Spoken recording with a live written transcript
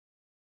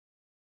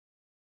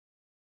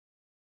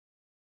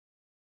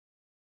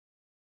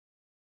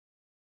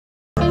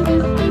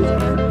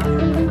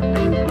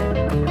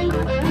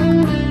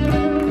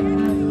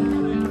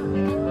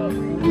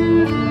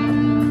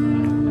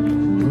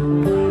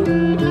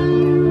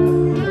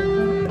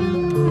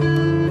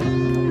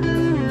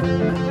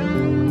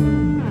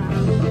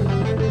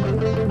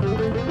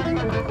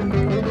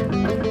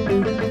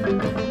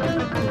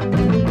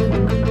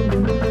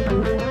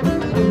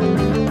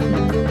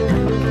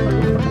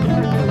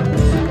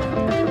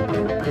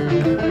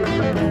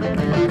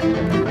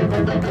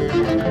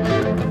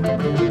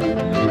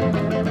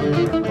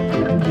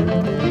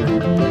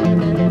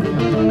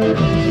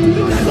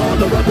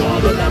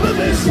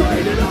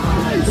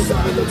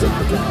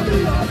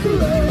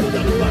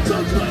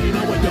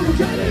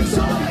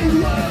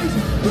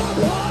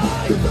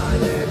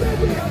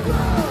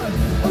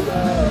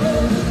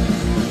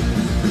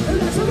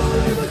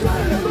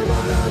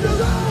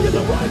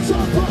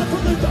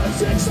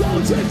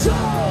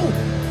control.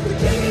 The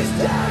king is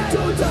dead.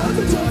 Don't die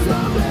for just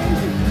for me.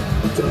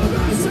 To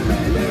rise and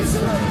make me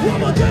slave. What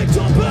my thing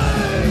to be?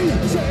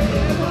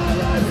 Trading my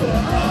life for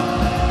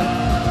all.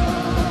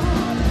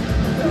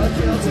 The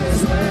guilt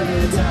is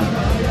weighing down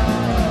my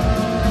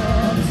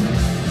arms.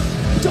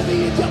 Don't be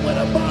a gun when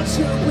a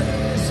monster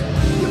is.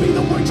 Give me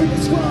the word to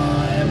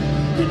describe.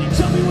 Can you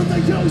tell me what the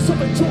use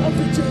of a torn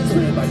features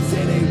written by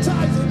sitting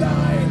times and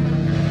night?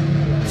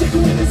 Take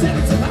away this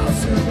evidence of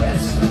house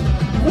arrest.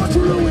 Watch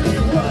you ruin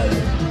it right.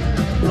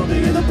 Put me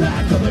in the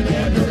back of an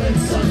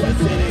ambulance. Sunlight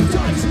sitting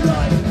times and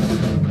night.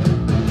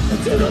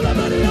 To the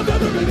limit of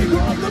ever being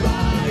off the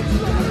mic.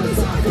 Out of the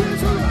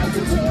silence for right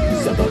to take.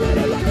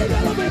 Separated like an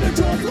elevator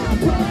door from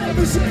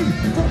privacy.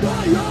 From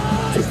my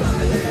eyes.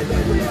 Finally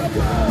admit we are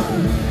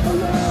gone.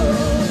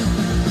 Alone.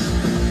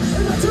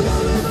 And that you're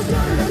all in the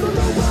sky. I don't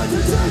know what to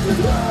take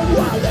with you.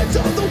 While it's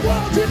on the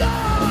world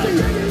tonight. The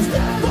king is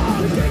dead.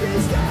 The king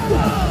is dead.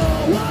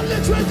 Whoa. While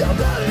it's with your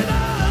bloody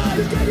night.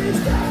 The king is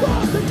dead.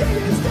 The king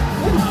is dead.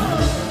 Whoa.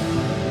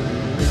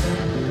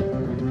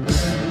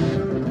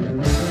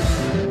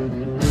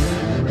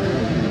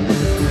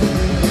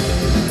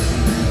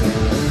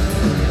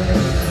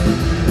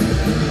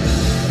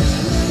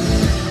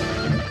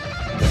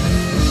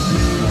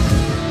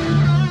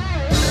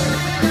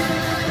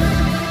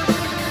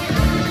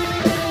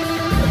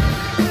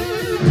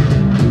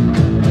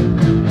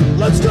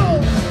 Let's go!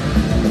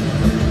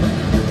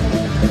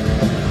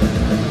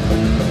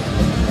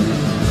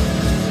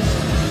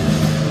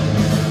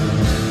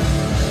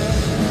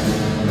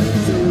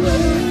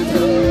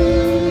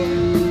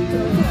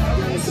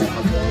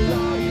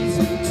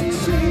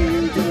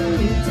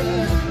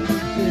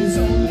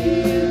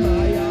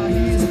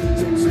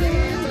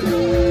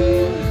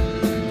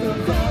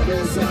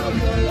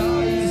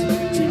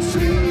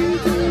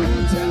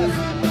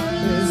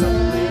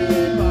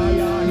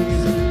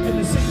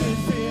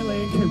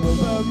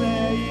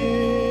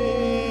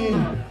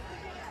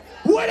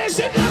 Witness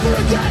it never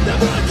again,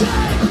 never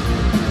again,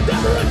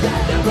 never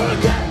again, never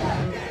again.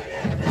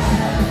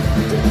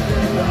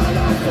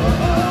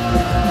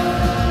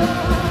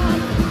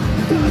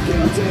 The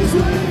guilt is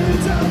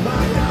weighing down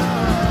my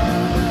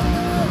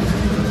arms.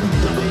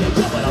 Tell me you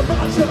know when I'm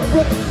on your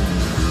wrist.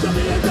 Tell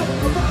me you know when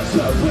I'm on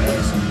your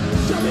wrist.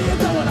 Tell me you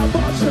know when I'm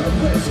on your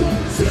wrist.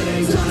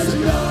 Sitting times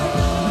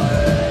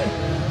tonight.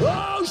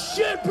 Oh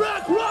shit,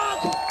 Brakrock.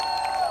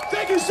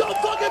 Thank you so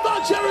fucking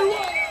much,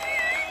 everyone.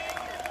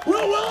 We're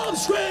Wilhelm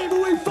scream, but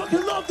we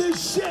fucking love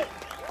this shit.